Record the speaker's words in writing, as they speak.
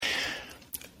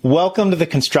Welcome to the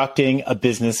Constructing a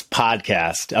Business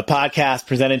podcast, a podcast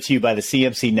presented to you by the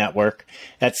CMC Network.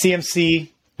 At CMC,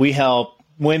 we help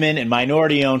women and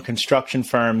minority-owned construction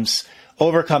firms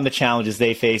overcome the challenges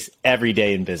they face every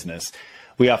day in business.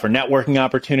 We offer networking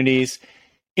opportunities,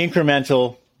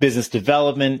 incremental business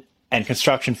development, and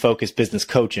construction-focused business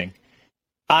coaching.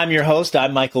 I'm your host.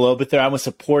 I'm Michael Obither. I'm with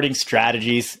Supporting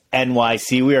Strategies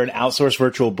NYC. We are an outsourced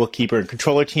virtual bookkeeper and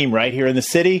controller team right here in the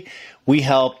city. We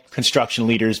help construction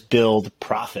leaders build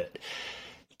profit.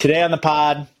 Today on the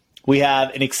pod, we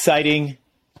have an exciting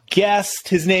guest.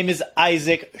 His name is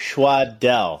Isaac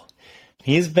Schwadel.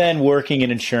 He's been working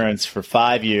in insurance for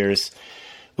 5 years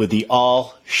with the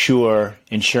All Sure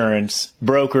Insurance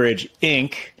Brokerage,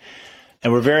 Inc.,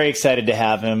 and we're very excited to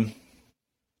have him.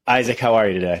 Isaac, how are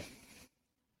you today?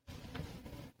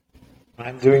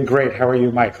 I'm doing great. How are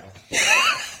you, Michael?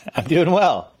 I'm doing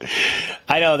well.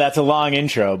 I know that's a long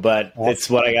intro, but it's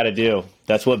what I got to do.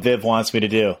 That's what Viv wants me to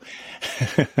do.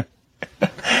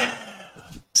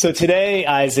 So today,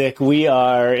 Isaac, we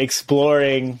are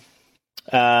exploring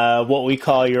what we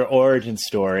call your origin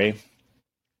story,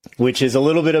 which is a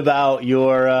little bit about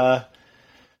your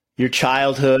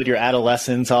childhood, your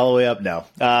adolescence, all the way up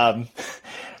now.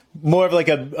 More of like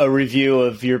a review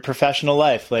of your professional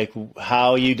life, like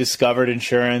how you discovered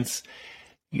insurance,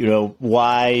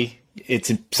 why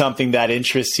it's something that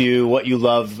interests you, what you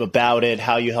love about it,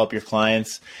 how you help your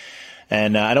clients.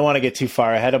 And I don't want to get too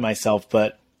far ahead of myself,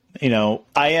 but, I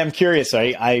am curious.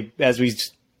 As we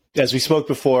spoke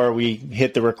before we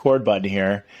hit the record button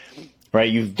here,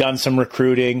 right? You've done some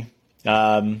recruiting,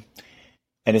 and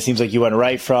it seems like you went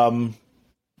right from,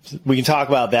 we can talk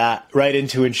about that, right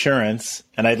into insurance.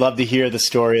 And I'd love to hear the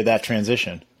story of that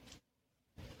transition.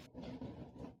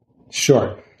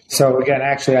 Sure. So again,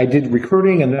 actually, I did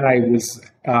recruiting, and then I was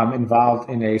involved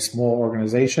in a small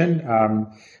organization,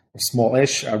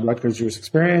 smallish, Rutgers Jewish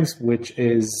Experience, which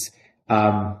is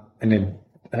an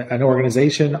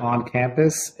organization on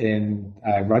campus in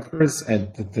Rutgers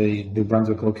at the New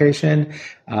Brunswick location.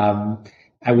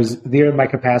 I was there. My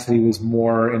capacity was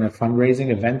more in a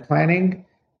fundraising, event planning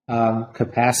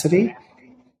capacity,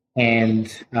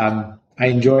 and I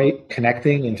enjoy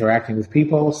connecting, interacting with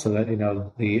people, so that,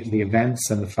 the events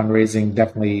and the fundraising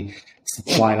definitely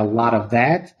supplied a lot of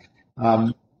that.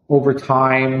 Over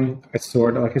time, it's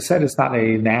sort of, like I said, it's not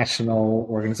a national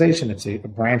organization. It's a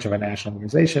branch of a national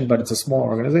organization, but it's a small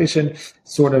organization,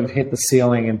 sort of hit the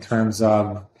ceiling in terms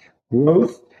of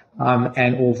growth.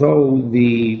 And although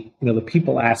the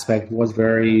people aspect was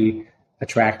very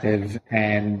attractive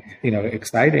and,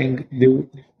 exciting, it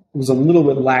was a little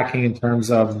bit lacking in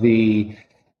terms of the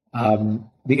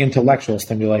intellectual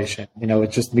stimulation.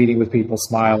 It's just meeting with people,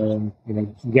 smiling,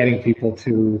 getting people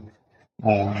to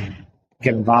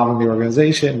get involved in the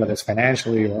organization, whether it's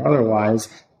financially or otherwise.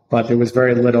 But there was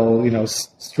very little,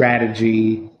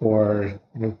 strategy or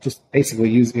just basically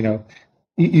using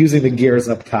the gears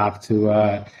up top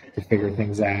to figure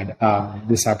things out.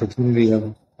 This opportunity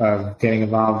of getting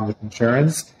involved with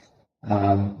insurance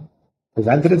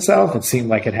presented itself. It seemed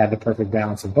like it had the perfect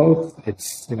balance of both.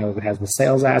 It's, it has the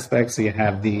sales aspect, so you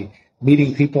have the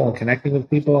meeting people and connecting with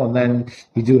people, and then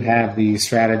you do have the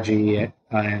strategy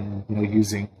and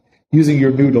using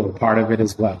your noodle part of it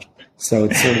as well. So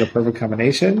it's sort of the perfect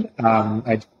combination.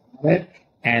 I did it,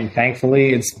 and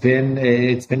thankfully it's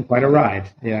been quite a ride.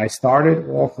 I started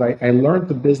off. I learned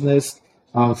the business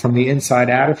from the inside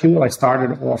out, if you will. I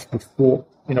started off before,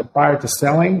 prior to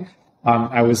selling.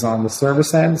 I was on the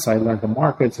service end, so I learned the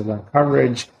markets, I learned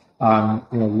coverage,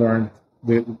 learned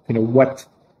what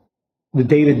the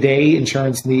day-to-day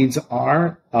insurance needs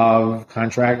are of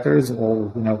contractors,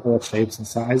 all shapes and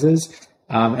sizes.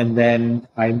 And then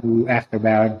I moved after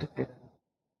about a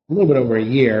little bit over a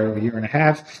year and a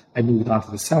half. I moved on to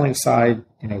the selling side,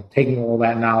 taking all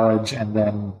that knowledge and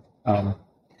then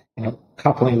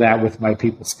coupling that with my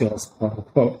people skills, quote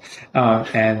unquote,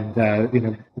 and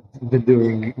been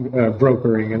doing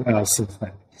brokering since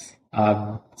then.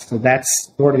 So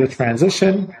that's sort of the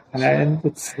transition, and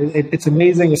it's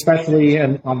amazing, especially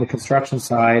on the construction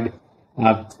side,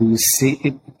 to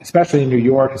see, especially in New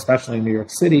York, especially in New York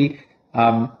City.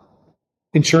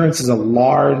 Insurance is a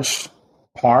large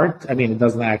part. I mean, it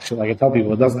doesn't actually, like I tell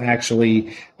people, it doesn't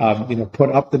actually,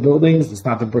 put up the buildings. It's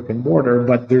not the brick and mortar,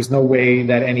 but there's no way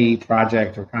that any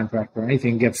project or contract or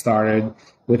anything gets started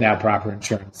without proper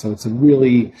insurance. So it's a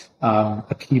really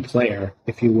a key player,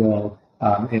 if you will,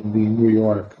 in the New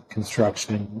York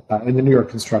construction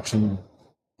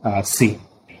scene.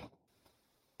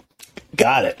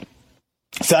 Got it.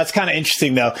 So that's kind of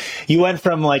interesting, though. You went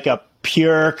from like a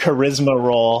pure charisma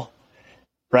role,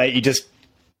 right? You just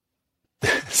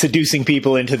seducing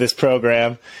people into this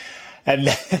program.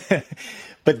 And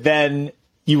but then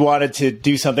you wanted to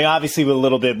do something obviously with a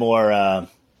little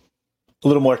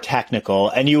more technical,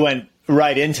 and you went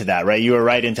right into that, right? You were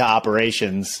right into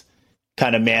operations,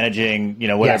 kind of managing,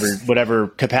 whatever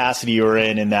capacity you were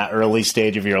in that early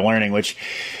stage of your learning, which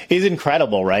is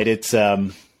incredible, right? It's,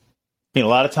 a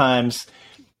lot of times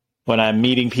when I'm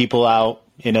meeting people out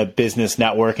in a business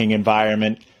networking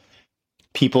environment,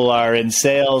 people are in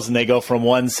sales and they go from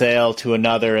one sale to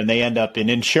another and they end up in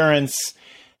insurance.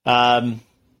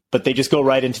 But they just go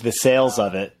right into the sales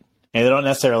of it. And they don't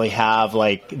necessarily have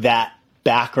like that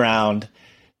background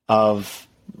of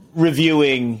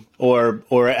reviewing or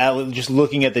just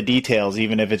looking at the details,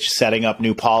 even if it's setting up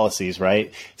new policies,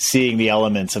 right? Seeing the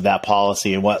elements of that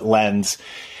policy and what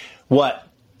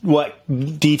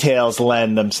details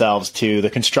lend themselves to the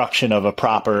construction of a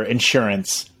proper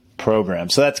insurance program.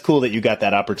 So that's cool that you got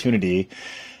that opportunity.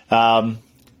 When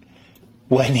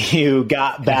you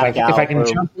got back out, if I can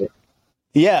jump in.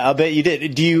 Yeah, I'll bet you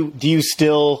did. Do you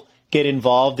still get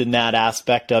involved in that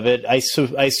aspect of it? I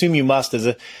assume you must, as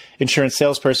an insurance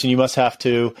salesperson, you must have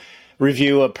to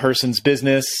review a person's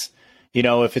business.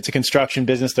 If it's a construction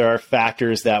business, there are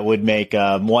factors that would make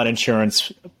one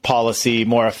insurance policy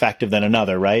more effective than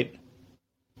another, right?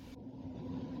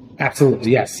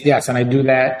 Absolutely, yes, and I do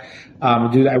that.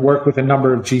 I work with a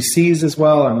number of GCs as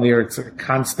well, and it's a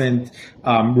constant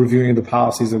reviewing the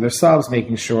policies of their subs,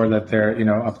 making sure that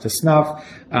they're up to snuff,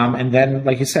 and then,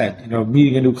 like you said,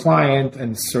 meeting a new client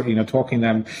and talking to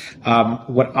them.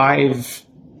 What I've,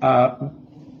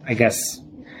 I guess,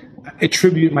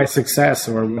 attribute my success,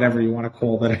 or whatever you want to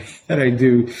call that I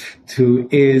do, to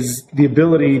is the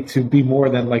ability to be more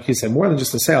than, like you said, more than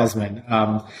just a salesman.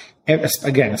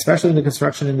 Again, especially in the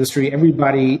construction industry,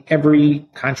 every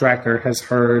contractor has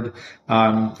heard,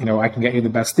 I can get you the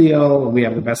best deal. We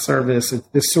have the best service. It's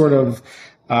this sort of,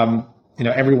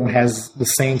 everyone has the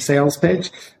same sales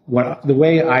pitch. The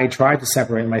way I try to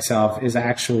separate myself is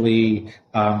actually,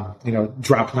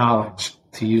 drop knowledge,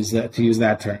 to use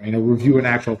that term. Review an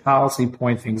actual policy,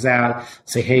 point things out,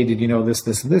 say, hey, did you know this,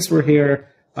 and this were here,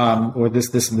 or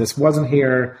this, and this wasn't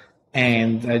here.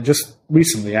 And just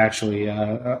recently, actually,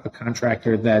 a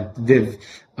contractor that did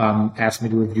asked me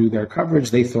to review their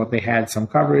coverage. They thought they had some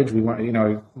coverage.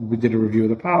 We did a review of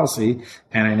the policy,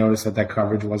 and I noticed that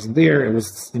coverage wasn't there. It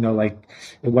was, it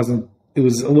wasn't. It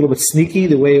was a little bit sneaky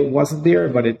the way it wasn't there,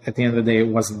 but at the end of the day, it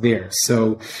wasn't there.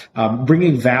 So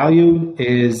bringing value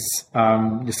is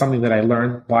something that I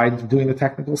learned by doing the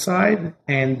technical side.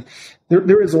 And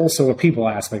there is also a people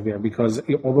aspect there, because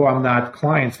although I'm not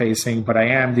client facing, but I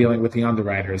am dealing with the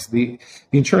underwriters. The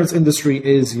insurance industry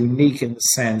is unique in the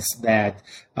sense that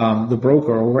the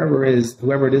broker, or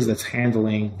whoever it is that's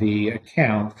handling the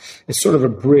account, is sort of a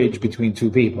bridge between two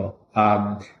people.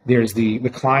 There's the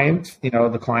client,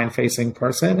 the client facing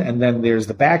person, and then there's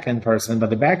the back end person. But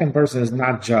the back end person is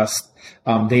not just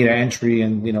data entry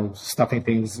and stuffing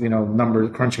things,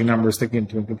 crunching numbers, sticking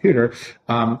into a computer.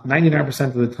 99%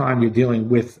 of the time, you're dealing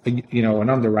with an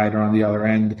underwriter on the other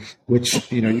end, which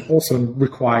also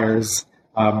requires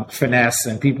finesse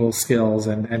and people skills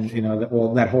and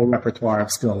that whole repertoire of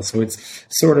skills. So it's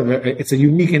sort of it's a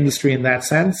unique industry in that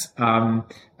sense.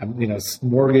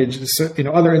 Mortgage,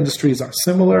 other industries are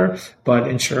similar, but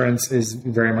insurance is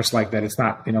very much like that. It's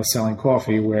not, selling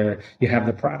coffee where you have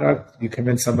the product, you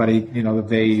convince somebody,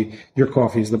 that your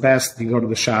coffee is the best. You go to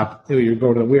the shop, you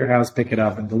go to the warehouse, pick it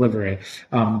up and deliver it.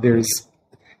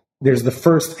 There's the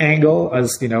first angle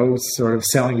as, sort of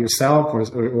selling yourself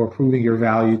or proving your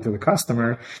value to the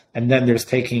customer. And then there's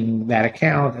taking that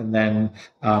account and then,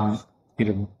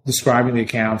 describing the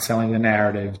account, selling the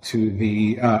narrative to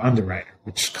the underwriter,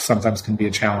 which sometimes can be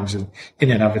a challenge in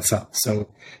and of itself. So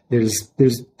there's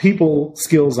people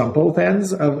skills on both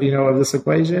ends of this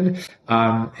equation,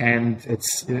 and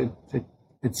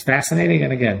it's fascinating.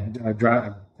 And again, I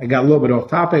got a little bit off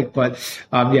topic, but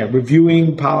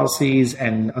reviewing policies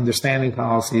and understanding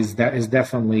policies, that is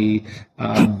definitely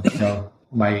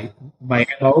my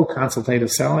MO,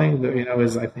 consultative selling,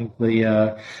 is I think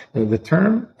the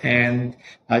term. And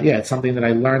it's something that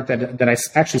I learned that I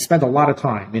actually spent a lot of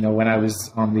time, when I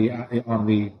was on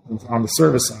the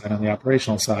service side, on the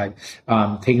operational side,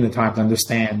 taking the time to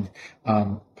understand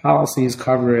policies,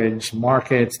 coverage,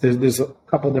 markets. There's a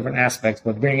couple of different aspects,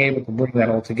 but being able to bring that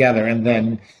all together and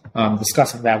then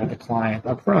discussing that with the client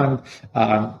up front,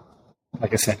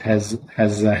 like I said, has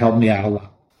helped me out a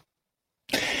lot.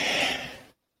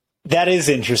 That is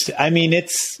interesting. I mean,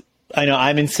 I know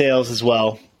I'm in sales as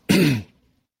well, and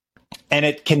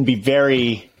it can be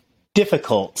very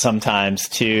difficult sometimes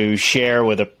to share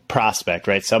with a prospect,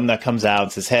 right? Someone that comes out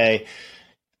and says, hey,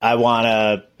 I want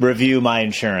to review my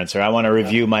insurance, or I want to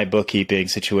review my bookkeeping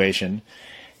situation.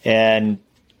 And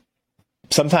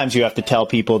sometimes you have to tell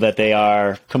people that they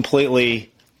are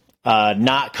completely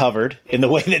not covered in the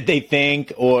way that they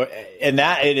think, and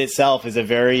that in itself is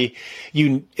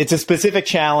it's a specific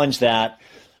challenge that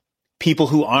people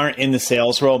who aren't in the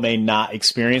sales role may not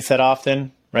experience that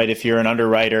often, right? If you're an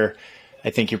underwriter, I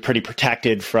think you're pretty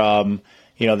protected from,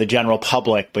 the general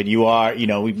public, but you are,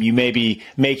 you may be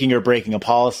making or breaking a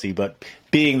policy, but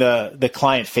being the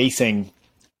client facing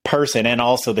person and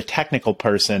also the technical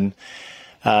person,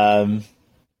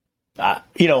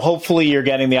 hopefully you're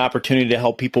getting the opportunity to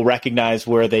help people recognize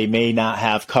where they may not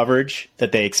have coverage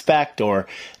that they expect or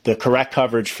the correct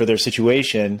coverage for their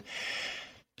situation.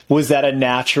 Was that a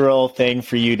natural thing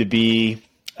for you to be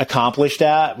accomplished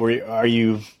at?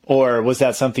 Or was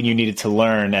that something you needed to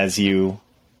learn as you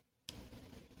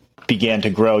began to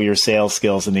grow your sales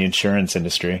skills in the insurance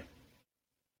industry?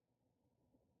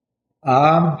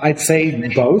 I'd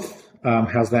say both.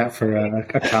 How's that for a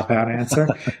cop-out answer?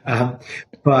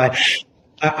 But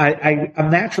I'm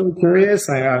naturally curious.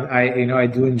 I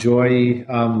do enjoy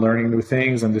learning new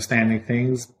things, understanding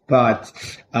things. But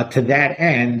to that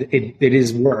end, it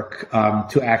is work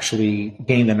to actually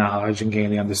gain the knowledge and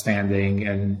gain the understanding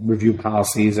and review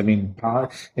policies. I mean,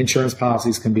 insurance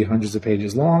policies can be hundreds of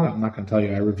pages long. I'm not going to tell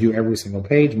you I review every single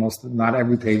page. Not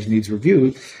every page needs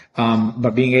reviewed.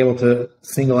 But being able to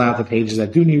single out the pages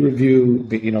that do need review,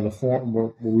 the form,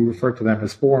 we refer to them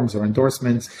as forms or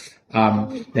endorsements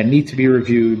that need to be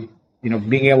reviewed.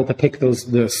 Being able to pick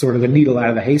the sort of the needle out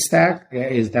of the haystack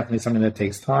is definitely something that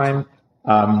takes time.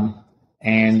 But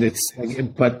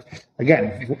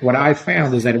again, what I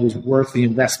found is that it was worth the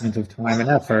investment of time and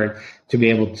effort to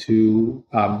be able to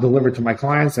deliver to my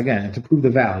clients again and to prove the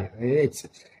value. It's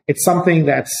something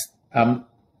that's, I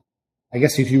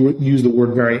guess if you use the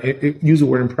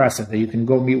word impressive, that you can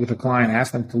go meet with a client,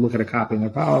 ask them to look at a copy of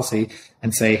their policy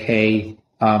and say, hey,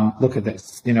 look at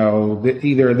this,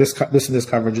 either this and this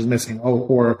coverage is missing,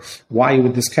 or why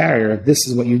with this carrier, if this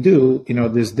is what you do,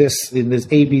 there's this in this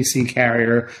ABC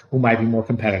carrier who might be more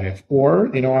competitive, or,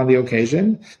 on the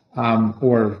occasion,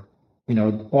 or,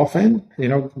 often,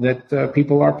 that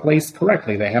people are placed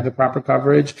correctly. They have the proper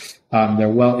coverage. They're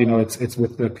well, it's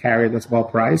with the carrier that's well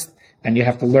priced. And you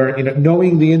have to learn,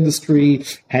 knowing the industry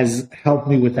has helped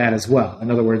me with that as well.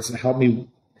 In other words, helped me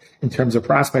in terms of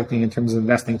prospecting, in terms of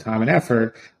investing time and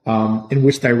effort, in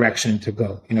which direction to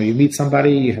go. You meet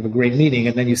somebody, you have a great meeting,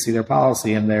 and then you see their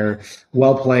policy and they're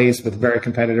well placed with a very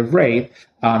competitive rate.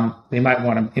 They might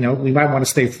want to, we might want to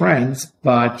stay friends,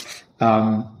 but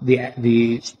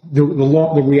the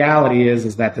reality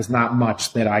is that there's not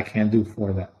much that I can do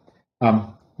for them.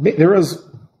 There is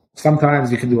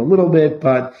sometimes you can do a little bit,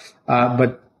 but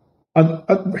having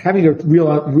a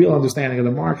real understanding of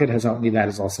the market has helped me. That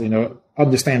is also,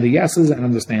 understand the yeses and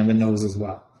understand the nos as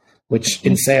well, which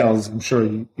in sales, I'm sure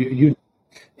you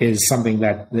is something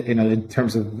that, in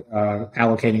terms of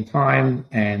allocating time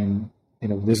and,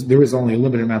 there is only a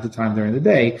limited amount of time during the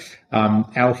day.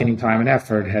 Allocating time and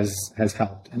effort has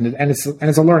helped, and it's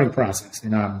a learning process.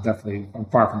 I'm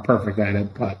far from perfect at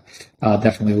it, but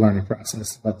definitely a learning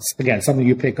process. But again, something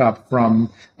you pick up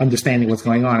from understanding what's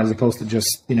going on, as opposed to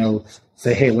just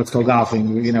say, hey, let's go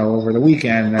golfing, over the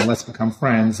weekend, and let's become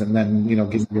friends, and then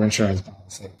give me your insurance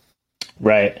policy.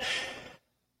 Right.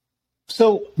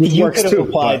 So you could have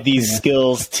applied these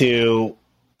skills to.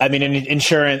 I mean, in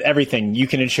insurance, everything, you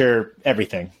can insure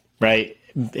everything, right?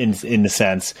 In the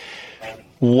sense,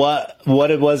 what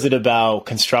was it about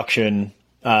construction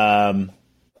that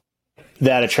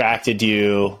attracted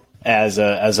you as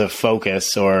a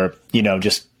focus, or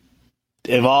just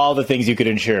of all the things you could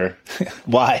insure,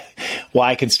 why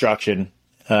construction?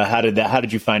 How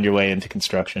did you find your way into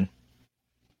construction?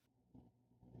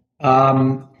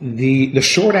 The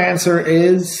short answer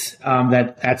is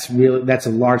that's a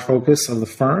large focus of the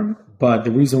firm. But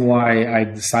the reason why I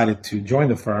decided to join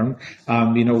the firm,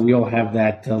 we all have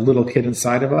that little kid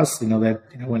inside of us, that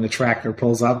when the tractor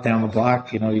pulls up down the block,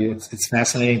 it's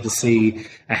fascinating to see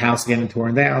a house getting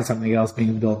torn down, something else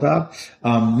being built up.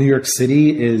 New York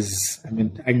City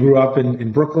I grew up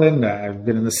in Brooklyn. I've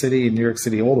been in the city. In New York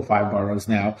City, all the 5 boroughs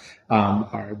now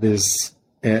there's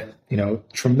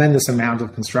tremendous amount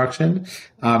of construction.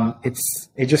 It's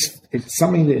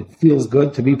something that feels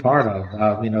good to be part of.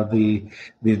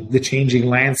 The changing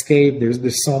landscape.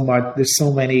 There's so much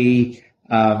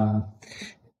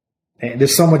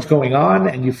going on,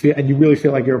 and you really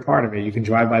feel like you're a part of it. You can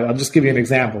drive by. I'll just give you an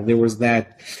example. There was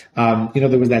that,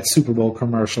 there was that Super Bowl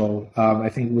commercial. I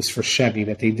think it was for Chevy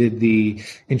that they did the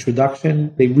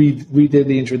introduction. They redid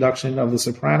the introduction of The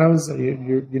Sopranos.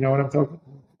 You know what I'm talking about?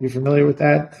 You familiar with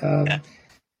that?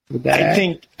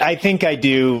 I think I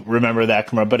do remember that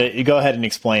commercial, but you go ahead and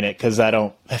explain it because I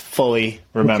don't fully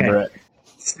remember it.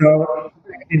 So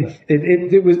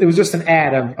it was just an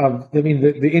ad of I mean,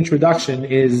 the introduction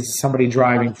is somebody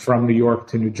driving from New York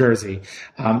to New Jersey,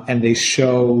 and they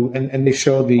show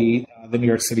the New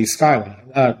York City skyline,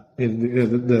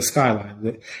 the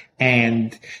skyline,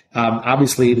 and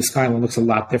obviously the skyline looks a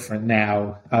lot different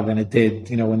now than it did,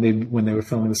 when they were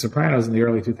filming The Sopranos in the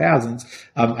early 2000s.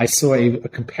 I saw a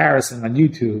comparison on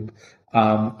YouTube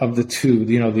of the two,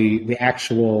 the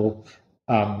actual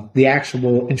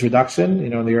introduction,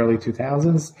 in the early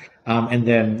 2000s, and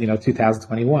then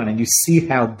 2021, and you see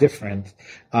how different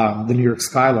the New York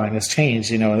skyline has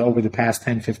changed, over the past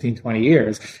 10, 15, 20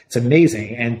 years. It's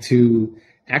amazing, and to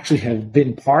actually have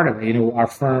been part of it, our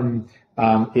firm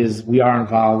we are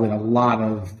involved in a lot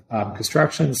of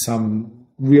construction, some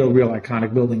real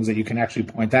iconic buildings that you can actually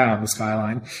point out on the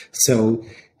skyline. So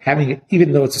having it,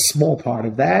 even though it's a small part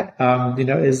of that,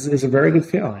 is a very good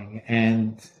feeling,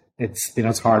 and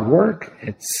it's hard work.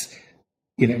 It's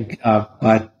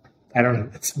but I don't know.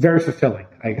 It's very fulfilling.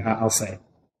 I'll say.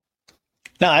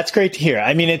 No, that's great to hear.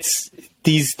 I mean, it's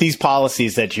these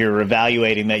policies that you're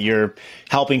evaluating, that you're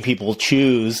helping people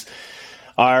choose,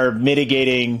 are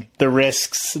mitigating the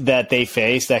risks that they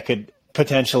face that could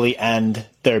potentially end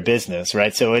their business,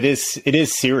 right? So it is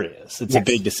serious. It's a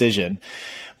big decision,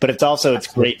 but it's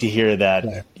great to hear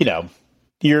that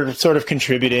you're sort of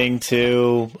contributing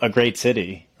to a great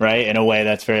city, right? In a way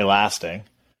that's very lasting.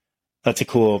 That's a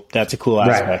cool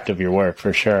aspect of your work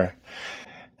for sure.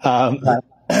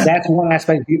 That's one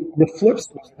aspect. The flip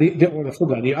side,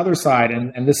 the other side,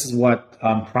 and this is what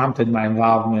prompted my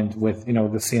involvement with the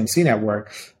CMC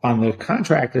network on the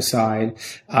contractor side,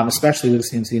 especially with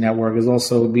the CMC network, is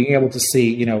also being able to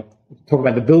see, talk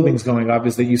about the buildings going up,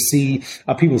 is that you see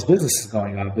people's businesses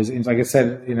going up. Like I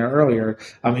said earlier,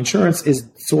 insurance is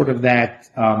sort of that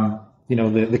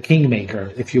the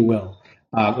kingmaker, if you will.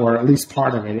 Or at least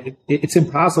part of it. It's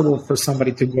impossible for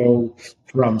somebody to go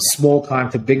from small time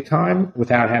to big time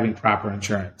without having proper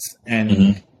insurance.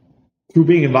 And through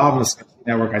being involved in the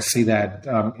network, I see that,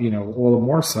 all the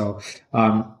more so.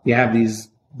 You have these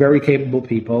very capable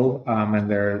people,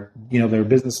 and their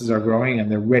businesses are growing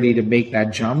and they're ready to make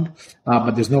that jump.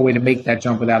 But there's no way to make that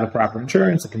jump without the proper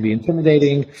insurance. It can be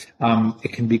intimidating.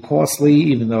 It can be costly,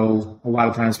 even though a lot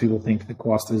of times people think the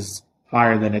cost is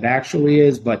higher than it actually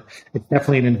is, but it's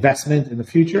definitely an investment in the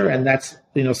future, and that's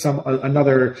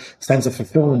another sense of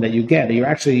fulfillment that you get. You're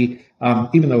actually,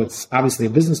 even though it's obviously a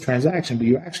business transaction, but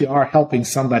you actually are helping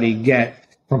somebody get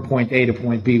from point A to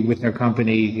point B with their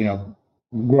company.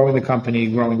 Growing the company,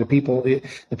 growing the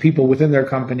people within their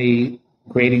company,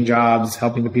 creating jobs,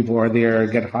 helping the people who are there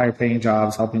get higher paying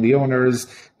jobs, helping the owners.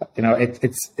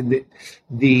 It's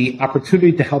the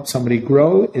opportunity to help somebody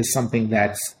grow is something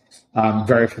that's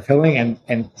very fulfilling,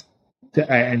 and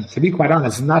to be quite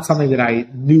honest, it's not something that I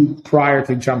knew prior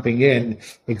to jumping in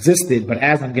existed. But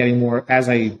as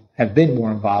I have been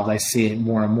more involved, I see it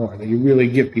more and more, that you really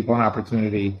give people an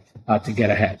opportunity to get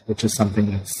ahead, which is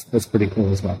something that's pretty cool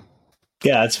as well.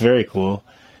 Yeah, it's very cool.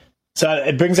 So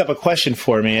it brings up a question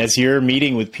for me as you're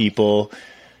meeting with people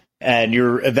and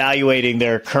you're evaluating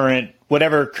their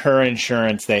whatever current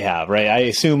insurance they have, right? I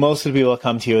assume most of the people that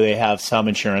come to you, they have some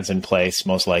insurance in place,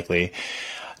 most likely.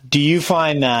 Do you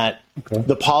find that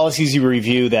the policies you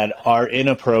review that are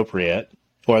inappropriate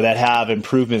or that have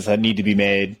improvements that need to be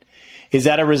made, is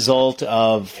that a result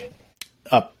of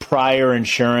a prior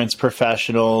insurance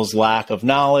professional's lack of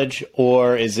knowledge,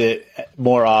 or is it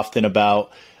more often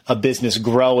about a business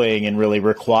growing and really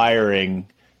requiring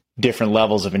different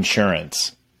levels of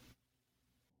insurance?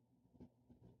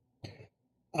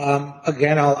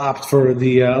 Again, I'll opt for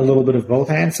the a little bit of both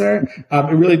answer.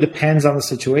 It really depends on the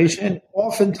situation.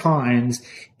 Oftentimes,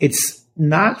 it's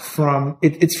from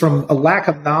a lack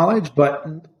of knowledge, but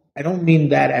I don't mean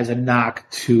that as a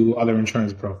knock to other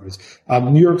insurance brokers.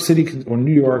 New York City and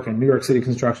New York City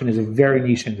construction is a very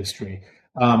niche industry.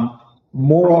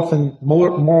 More often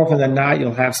than not,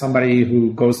 you'll have somebody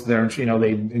who goes to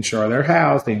they insure their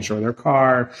house, they insure their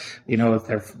car,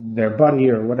 if their buddy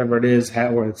or whatever it is,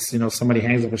 or it's, somebody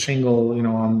hangs up a shingle,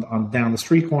 on down the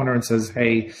street corner and says,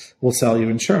 hey, we'll sell you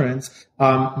insurance.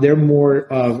 They're more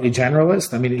of a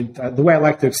generalist. I mean, the way I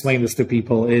like to explain this to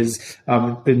people is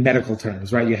in medical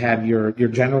terms, right? You have your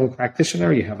general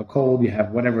practitioner, you have a cold, you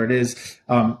have whatever it is.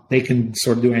 They can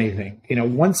sort of do anything.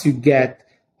 Once you get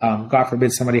God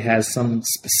forbid somebody has some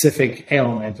specific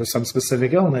ailment or some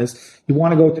specific illness, you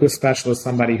want to go to a specialist,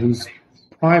 somebody whose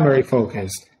primary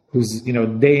focus, whose,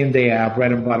 day in, day out,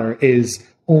 bread and butter is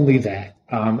only that.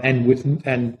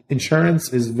 And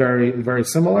insurance is very, very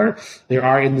similar. There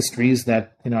are industries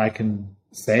that, I can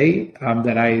say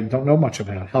that I don't know much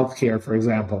about. Healthcare, for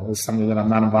example, is something that I'm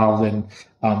not involved in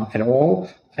at all.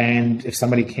 And if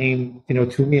somebody came,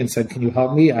 to me and said, "Can you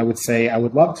help me?" I would say I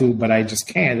would love to, but I just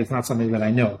can't. It's not something that I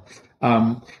know.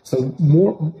 So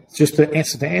more, just to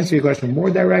answer your question more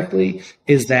directly,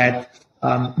 is that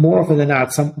more often than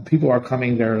not, some people are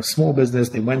coming, they're a small business,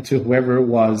 they went to whoever it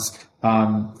was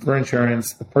for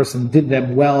insurance. The person did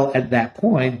them well at that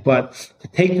point, but to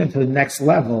take them to the next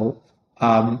level,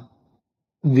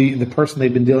 the person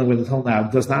they've been dealing with until now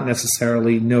does not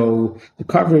necessarily know the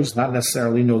coverage, not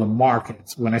necessarily know the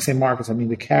markets. When I say markets, I mean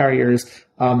the carriers.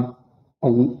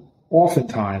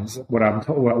 Oftentimes, what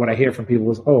I hear from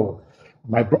people is, "Oh,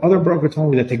 my other broker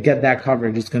told me that to get that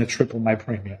coverage, it's going to triple my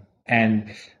premium." And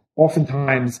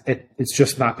oftentimes, it's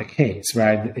just not the case,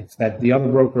 right? It's that the other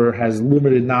broker has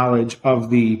limited knowledge of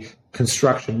the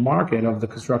construction market, of the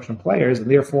construction players,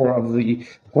 and therefore of the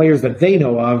players that they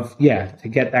know of. Yeah, to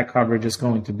get that coverage is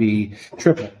going to be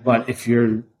triple. But if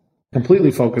you're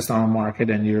completely focused on the market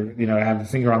and you're, have a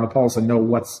finger on the pulse and know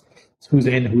who's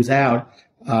in, who's out,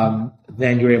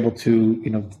 then you're able to,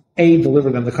 A, deliver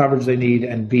them the coverage they need,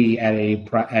 and B, at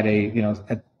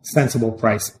a sensible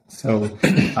pricing. So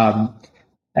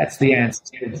that's the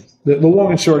answer. The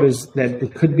long and short is that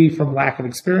it could be from lack of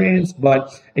experience,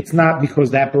 but it's not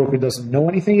because that broker doesn't know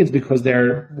anything. It's because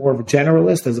they're more of a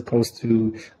generalist as opposed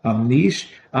to niche.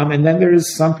 And then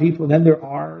there's some people, then there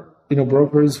are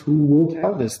brokers who will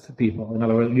tell this to people. In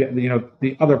other words,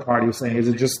 the other party is saying, is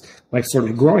it just like sort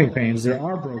of growing pains? There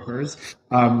are brokers,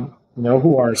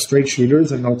 who are straight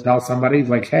shooters, and they'll tell somebody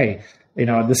like, "Hey,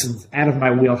 this is out of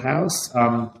my wheelhouse.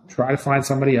 Try to find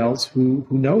somebody else who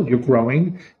knows you're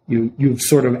growing. You've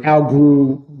sort of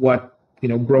outgrew what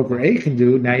broker A can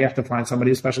do. Now you have to find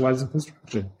somebody who specializes in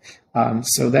construction."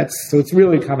 So it's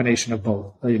really a combination of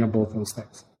both. Both those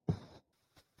things.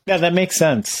 Yeah, that makes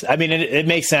sense. I mean, it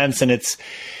makes sense, and it's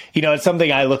it's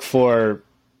something I look for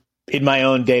in my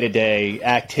own day-to-day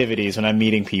activities when I'm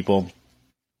meeting people.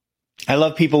 I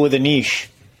love people with a niche.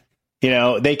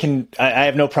 They can, I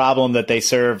have no problem that they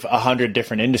serve 100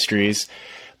 different industries,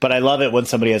 but I love it when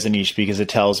somebody has a niche because it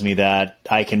tells me that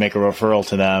I can make a referral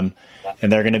to them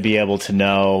and they're going to be able to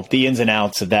know the ins and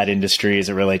outs of that industry as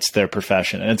it relates to their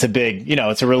profession. And it's a big,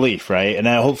 it's a relief, right? And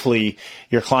hopefully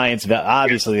your clients,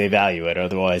 obviously they value it.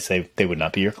 Otherwise they would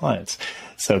not be your clients.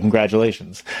 So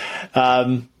congratulations.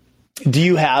 Do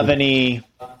you have any,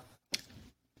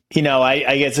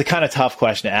 I guess it's a kind of tough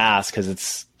question to ask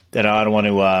because I don't want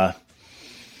to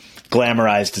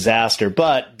glamorize disaster,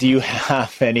 but do you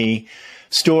have any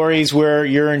stories where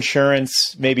your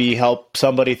insurance maybe helped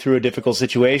somebody through a difficult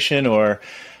situation, or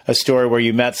a story where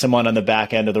you met someone on the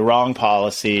back end of the wrong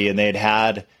policy and they'd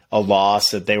had a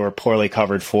loss that they were poorly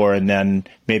covered for, and then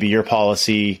maybe your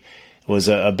policy was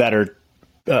a better,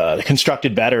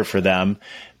 constructed better for them?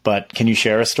 But can you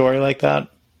share a story like that?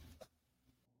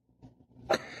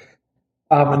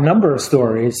 A number of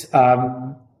stories.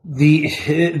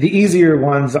 The easier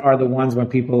ones are the ones when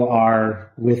people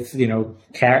are with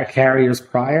carriers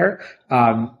prior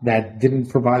that didn't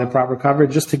provide the proper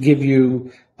coverage. Just to give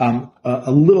you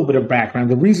a little bit of background,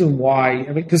 the reason why,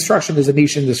 construction is a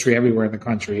niche industry everywhere in the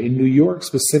country. In New York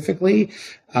specifically,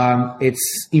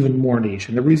 it's even more niche,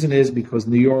 and the reason is because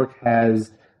New York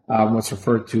has what's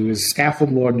referred to as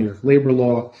scaffold law, New York labor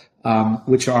law,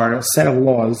 which are a set of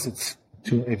laws.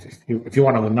 If you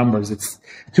want to know the numbers, it's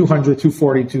 200,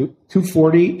 240,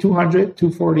 240, 200,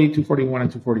 240, 241,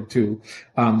 and 242,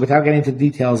 without getting into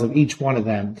details of each one of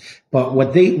them. But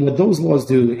what those laws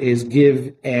do is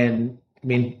give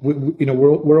we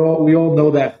all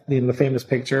know that, the famous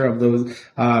picture of those,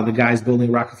 the guys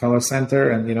building Rockefeller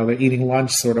Center and, they're eating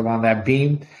lunch sort of on that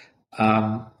beam.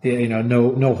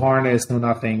 No harness, no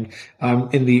nothing.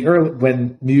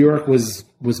 When New York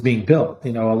was being built,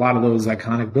 a lot of those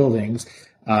iconic buildings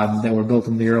that were built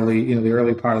in the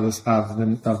early part of the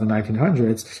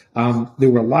 1900s, there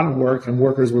were a lot of work and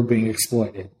workers were being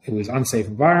exploited. It was unsafe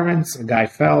environments. A guy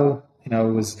fell. It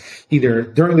was either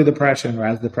during the Depression or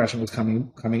as the Depression was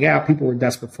coming out. People were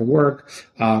desperate for work.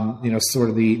 Sort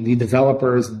of the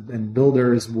developers and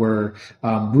builders were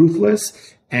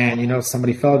ruthless. And,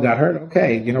 somebody fell, got hurt.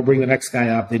 Okay, bring the next guy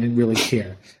up. They didn't really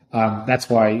care. That's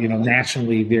why,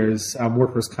 nationally there's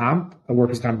workers'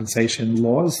 compensation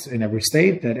laws in every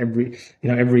state that every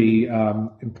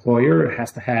employer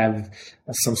has to have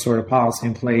some sort of policy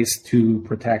in place to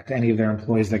protect any of their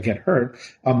employees that get hurt.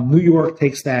 New York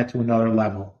takes that to another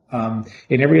level.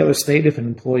 In every other state, if an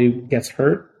employee gets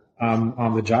hurt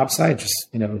on the job site,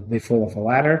 they fall off a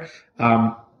ladder.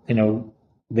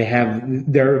 they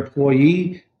have their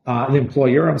employee. The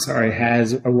employer,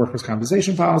 has a workers'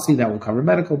 compensation policy that will cover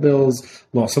medical bills,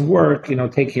 loss of work,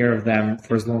 take care of them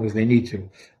for as long as they need to.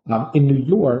 In New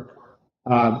York,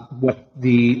 what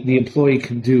the employee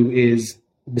can do is,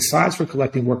 besides for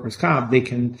collecting workers' comp, they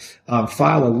can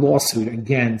file a lawsuit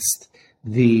against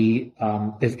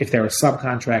if they're a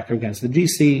subcontractor, against the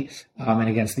GC and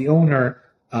against the owner,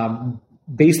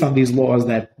 based on these laws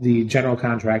that the general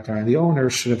contractor and the owner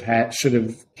should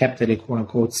have kept it a quote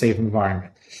unquote safe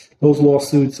environment. Those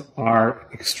lawsuits are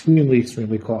extremely,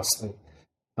 extremely costly.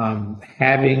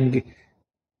 And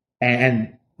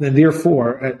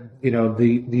therefore,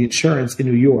 the insurance in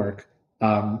New York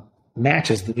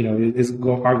matches, is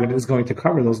going to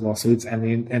cover those lawsuits,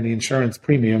 and the insurance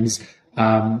premiums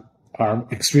are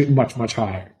much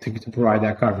higher to provide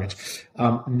that coverage.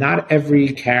 Not every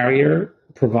carrier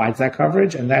provides that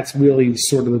coverage, and that's really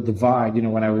sort of the divide.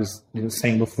 When I was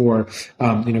saying before,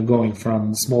 going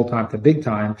from small time to big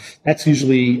time, that's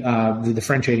usually the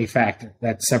differentiating factor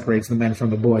that separates the men from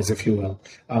the boys, if you will.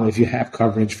 If you have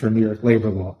coverage for New York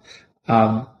labor law,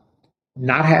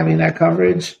 not having that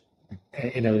coverage,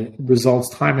 results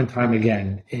time and time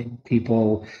again in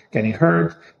people getting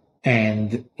hurt.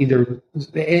 And either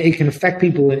it can affect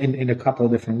people in a couple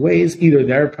of different ways. Either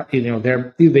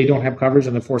they don't have coverage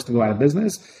and they're forced to go out of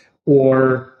business,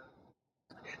 or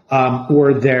they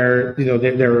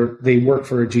work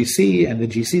for a GC and the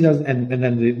GC doesn't, and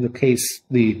then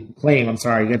the claim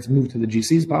gets moved to the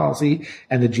GC's policy,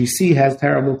 and the GC has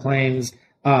terrible claims.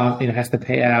 Has to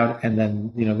pay out, and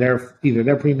then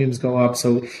their premiums go up.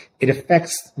 So it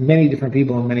affects many different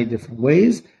people in many different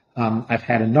ways. I've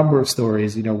had a number of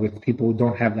stories, with people who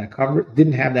didn't have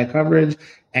that coverage,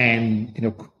 and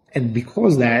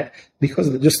because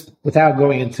of just without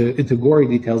going into gory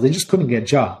details, they just couldn't get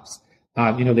jobs.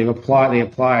 They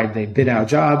applied, they bid out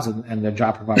jobs, and the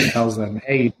job provider tells them,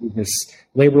 hey, you need this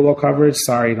labor law coverage.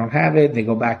 Sorry, you don't have it. They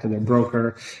go back to their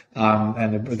broker,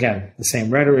 and again, the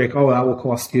same rhetoric. Oh, that will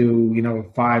cost you,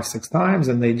 5-6 times,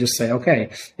 and they just say, okay,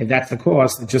 if that's the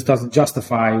cost, it just doesn't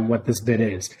justify what this bid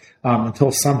is.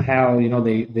 Until somehow,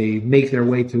 they make their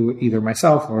way to either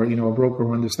myself or a broker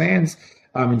who understands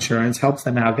insurance, helps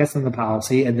them out, gets them the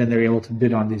policy, and then they're able to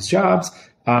bid on these jobs.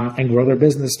 And grow their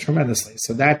business tremendously.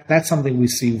 So that's something we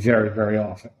see very, very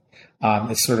often.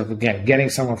 It's sort of, again, getting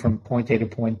someone from point A to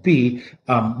point B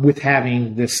with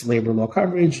having this labor law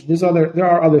coverage. There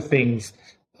are other things,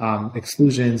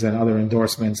 exclusions and other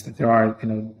endorsements that there are,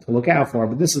 to look out for.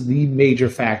 But this is the major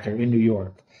factor in New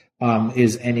York,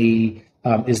 is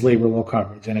labor law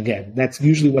coverage. And again, that's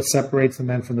usually what separates the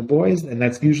men from the boys, and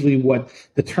that's usually what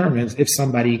determines if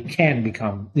somebody can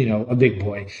become, a big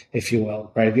boy, if you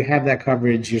will, right? If you have that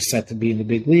coverage, you're set to be in the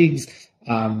big leagues.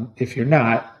 If you're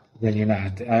not, then you're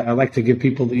not. I like to give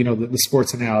people, the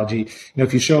sports analogy.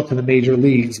 If you show up to the major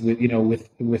leagues with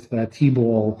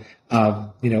T-ball,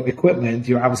 equipment,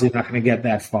 you're obviously not going to get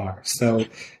that far. So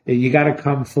you got to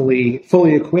come fully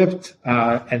equipped,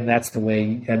 and that's the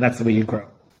way you grow.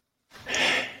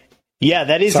 Yeah,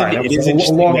 that is. Sorry, it is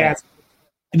a long answer.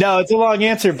 No, it's a long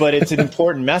answer, but it's an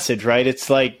important message, right? It's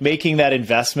like making that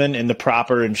investment in the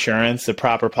proper insurance, the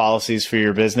proper policies for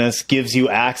your business gives you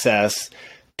access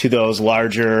to those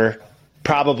larger,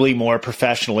 probably more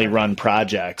professionally run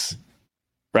projects,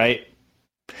 right?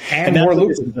 And more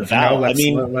lucrative.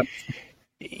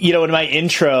 In my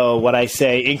intro, when I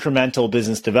say incremental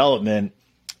business development,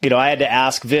 I had to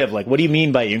ask Viv, what do you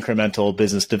mean by incremental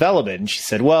business development? And she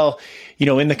said, well,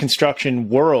 in the construction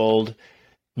world,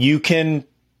 you can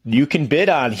bid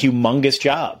on humongous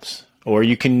jobs, or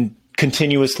you can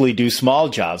continuously do small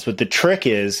jobs. But the trick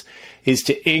is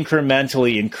to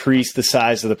incrementally increase the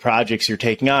size of the projects you're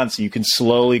taking on, so you can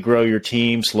slowly grow your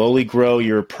team, slowly grow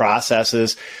your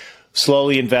processes,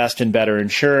 slowly invest in better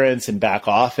insurance and back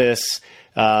office,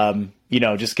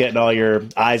 just getting all your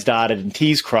I's dotted and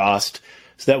T's crossed,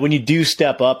 so that when you do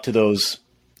step up to those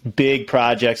big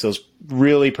projects, those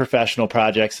really professional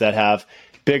projects that have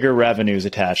bigger revenues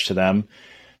attached to them,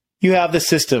 you have the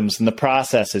systems and the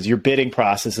processes, your bidding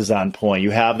process is on point,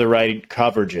 you have the right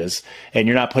coverages, and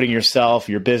you're not putting yourself,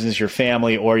 your business, your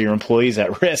family, or your employees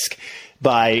at risk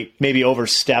by maybe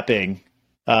overstepping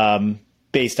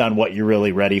based on what you're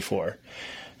really ready for.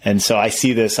 And so I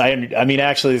see this,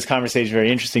 actually this conversation is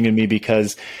very interesting to me,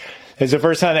 because it's the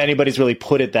first time that anybody's really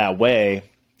put it that way,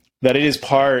 that it is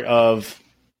part of,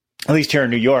 at least here in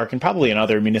New York and probably in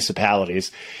other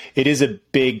municipalities, it is a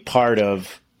big part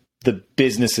of the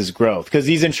business's growth. Because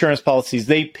these insurance policies,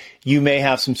 you may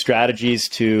have some strategies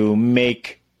to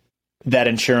make that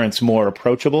insurance more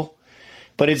approachable,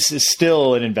 but it's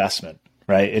still an investment,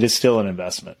 right? It is still an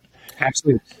investment.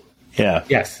 Absolutely. Yeah.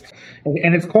 Yes.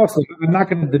 And it's costly. I'm not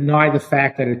going to deny the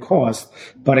fact that it costs.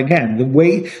 But again, the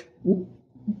way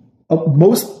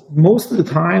most of the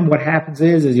time, what happens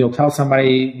is you'll tell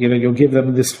somebody, you'll give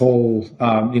them this whole,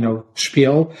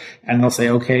 spiel, and they'll say,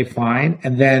 okay, fine.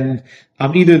 And then,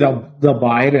 either they'll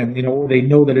buy it and, or they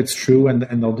know that it's true and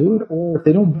they'll do it. Or if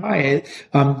they don't buy it,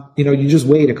 you just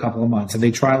wait a couple of months and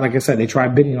they try, like I said, they try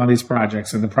bidding on these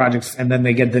projects and then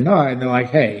they get denied and they're like,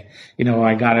 hey, I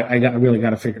really got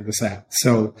to figure this out.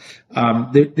 So,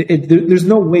 there's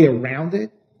no way around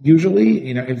it.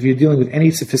 Usually, if you're dealing with any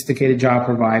sophisticated job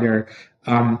provider,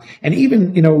 and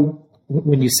even,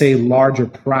 when you say larger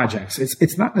projects,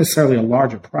 it's not necessarily a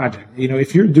larger project.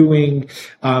 If you're doing,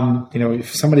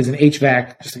 if somebody's an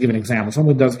HVAC, just to give an example,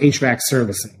 someone does HVAC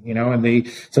servicing,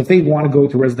 so if they want to go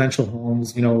to residential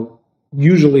homes,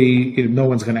 usually no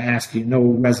one's going to ask you,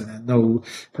 no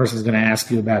person's going to ask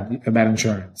you about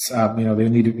insurance. They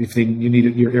need you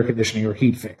need your air conditioning or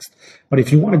heat fixed. But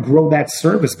if you want to grow that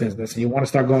service business and you want to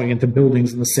start going into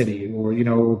buildings in the city or,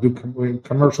 do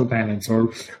commercial tenants or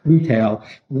retail,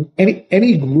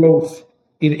 any growth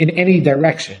in any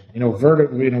direction,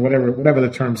 whatever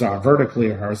the terms are, vertically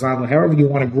or horizontally, however you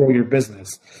want to grow your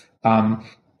business.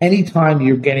 Anytime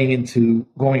you're getting into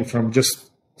going from just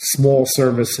small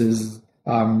services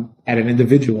at an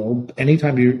individual,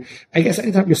 anytime you're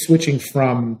switching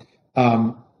from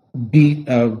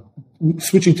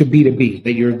switching to B2B,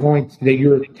 that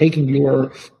you're taking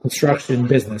your construction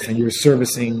business and you're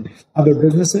servicing other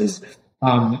businesses,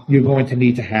 you're going to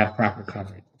need to have proper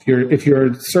coverage. If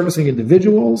you're servicing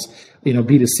individuals,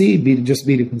 B2C, just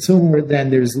B2 consumer,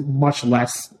 then there's much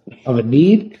less of a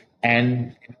need.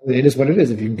 And it is what it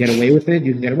is. If you can get away with it,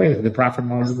 you can get away with it. The profit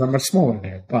margins are much smaller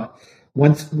there. But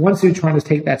once you're trying to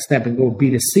take that step and go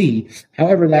B2C,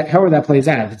 however that plays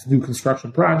out, if it's new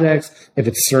construction projects, if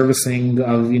it's servicing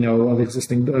of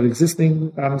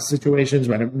existing situations,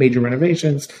 major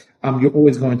renovations, you're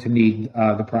always going to need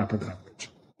the proper coverage.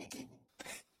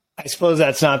 I suppose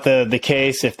that's not the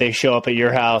case. If they show up at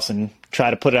your house and try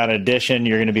to put on an addition,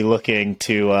 you're going to be looking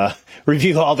to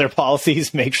review all their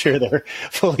policies, make sure they're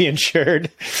fully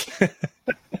insured.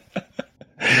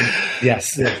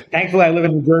 Yes. Thankfully, I live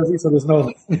in New Jersey, so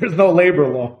there's no labor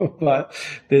law, but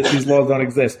these laws don't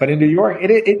exist. But in New York,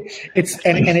 it's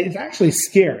actually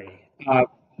scary.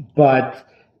 But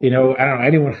I don't know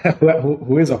anyone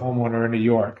who is a homeowner in New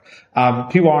York.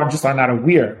 People are not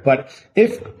aware. But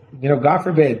if God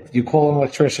forbid, you call an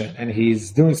electrician and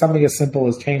he's doing something as simple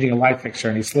as changing a light fixture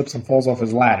and he slips and falls off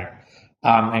his ladder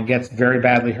and gets very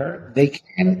badly hurt, they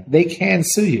can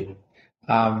sue you.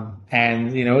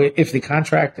 And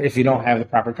if you don't have the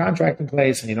proper contract in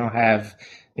place and you don't have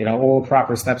all the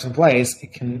proper steps in place,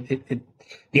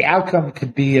 the outcome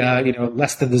could be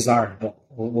less than desirable.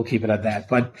 We'll keep it at that.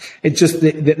 But it's just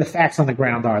the facts on the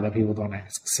ground are that people don't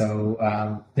ask.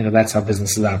 So that's how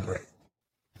businesses operate.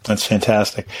 That's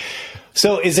fantastic.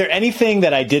 So is there anything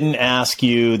that I didn't ask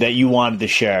you that you wanted to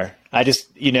share? I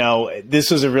just,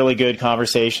 this was a really good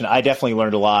conversation. I definitely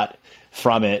learned a lot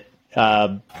from it.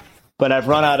 But I've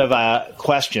run out of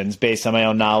questions based on my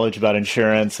own knowledge about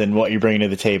insurance and what you're bringing to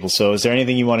the table. So is there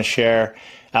anything you want to share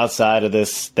outside of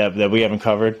this that we haven't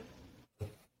covered?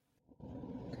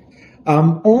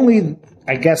 Only,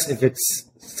 I guess, if it's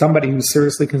somebody who's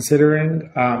seriously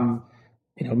considering,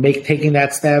 taking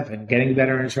that step and getting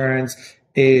better insurance,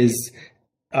 is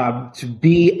to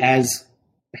be as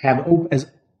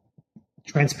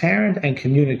transparent and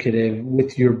communicative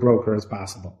with your broker as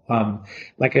possible.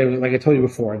 Like I told you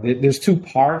before, there's two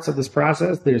parts of this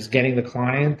process. There's getting the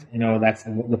client, that's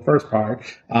the first part,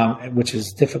 which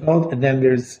is difficult. And then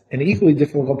there's an equally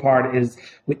difficult part is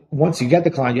once you get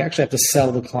the client, you actually have to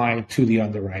sell the client to the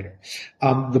underwriter.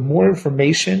 The more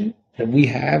information that we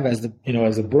have as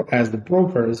the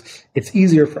brokers, it's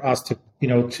easier for us to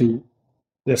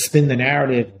spin the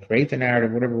narrative, create the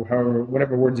narrative,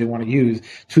 whatever words you want to use,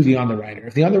 to the underwriter.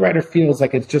 If the underwriter feels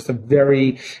like it's just a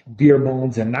very bare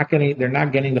bones and they're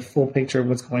not getting the full picture of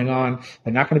what's going on,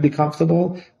 they're not going to be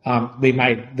comfortable. They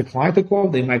might decline to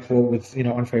quote. They might quote with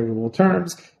unfavorable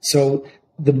terms. So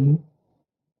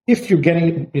if you're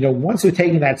getting, once you're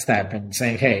taking that step and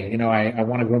saying, hey, I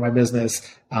want to grow my business,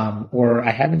 or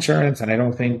I have insurance and I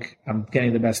don't think I'm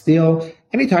getting the best deal.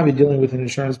 Anytime you're dealing with an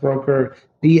insurance broker,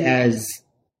 be as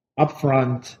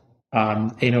upfront,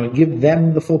 give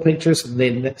them the full picture so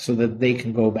that they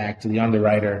can go back to the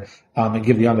underwriter and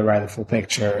give the underwriter the full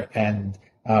picture and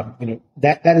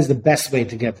That is the best way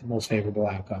to get the most favorable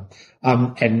outcome.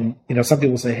 And some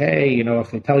people say, hey,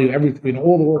 if they tell you everything,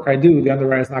 all the work I do, the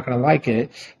underwriter's not going to like it.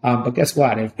 But guess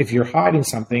what? If you're hiding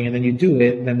something and then you do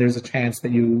it, then there's a chance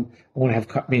that you won't have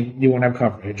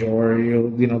coverage, or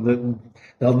the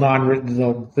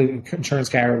insurance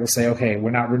carrier will say, okay,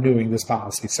 we're not renewing this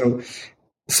policy. So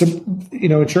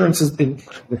insurance is an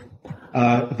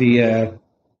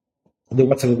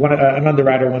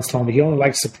underwriter once told me he only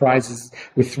likes surprises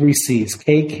with 3 C's: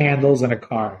 cake, candles, and a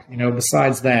card.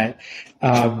 Besides that,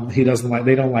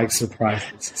 they don't like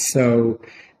surprises. So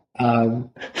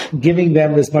giving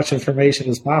them as much information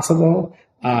as possible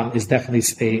is definitely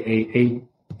a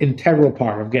integral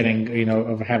part of getting,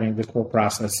 of having the core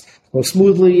process go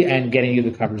smoothly and getting you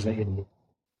the coverage that you need.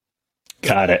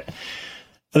 Got it.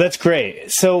 Well, that's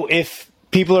great. So if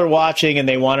people are watching and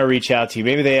they want to reach out to you,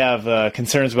 maybe they have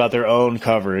concerns about their own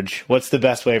coverage, what's the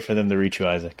best way for them to reach you,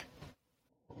 Isaac?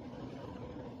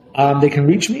 They can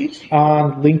reach me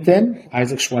on LinkedIn,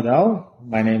 Isaac Schwadel.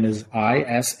 My name is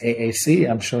ISAAC.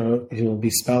 I'm sure it will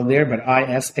be spelled there, but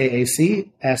ISAAC,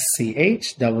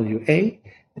 SCHWADEL.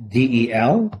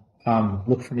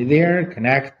 Look for me there,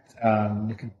 connect.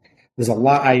 There's a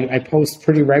lot. I post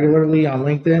pretty regularly on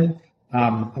LinkedIn.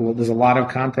 There's a lot of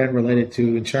content related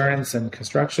to insurance and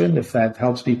construction. If that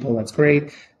helps people, that's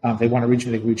great. If they want to reach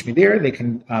me, they can reach me there. They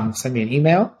can send me an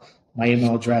email. My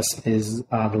email address is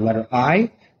the letter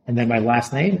I, and then my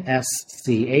last name,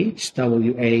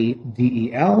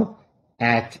 SCHWADEL,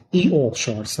 at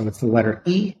eAllSure. So it's the letter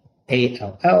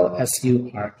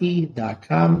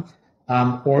EALLSURE.com.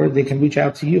 Or they can reach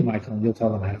out to you, Michael, and you'll tell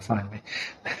them how to find me.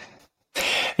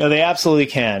 No, they absolutely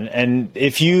can. And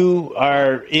if you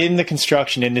are in the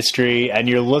construction industry and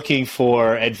you're looking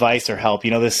for advice or help, the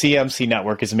CMC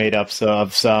network is made up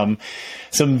of some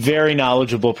very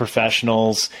knowledgeable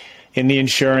professionals in the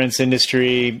insurance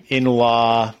industry, in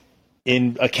law,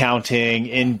 in accounting,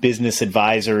 in business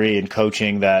advisory and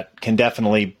coaching that can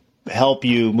definitely help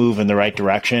you move in the right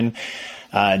direction.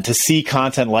 And to see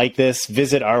content like this,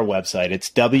 visit our website. It's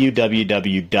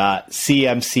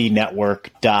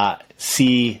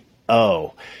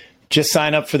www.cmcnetwork.co. Just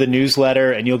sign up for the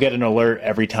newsletter and you'll get an alert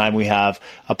every time we have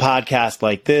a podcast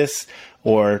like this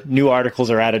or new articles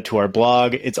are added to our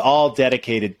blog. It's all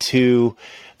dedicated to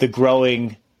the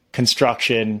growing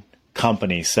construction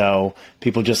company. So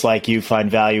people just like you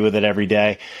find value with it every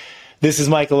day. This is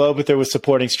Michael Obither with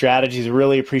Supporting Strategies. I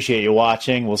really appreciate you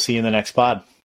watching. We'll see you in the next pod.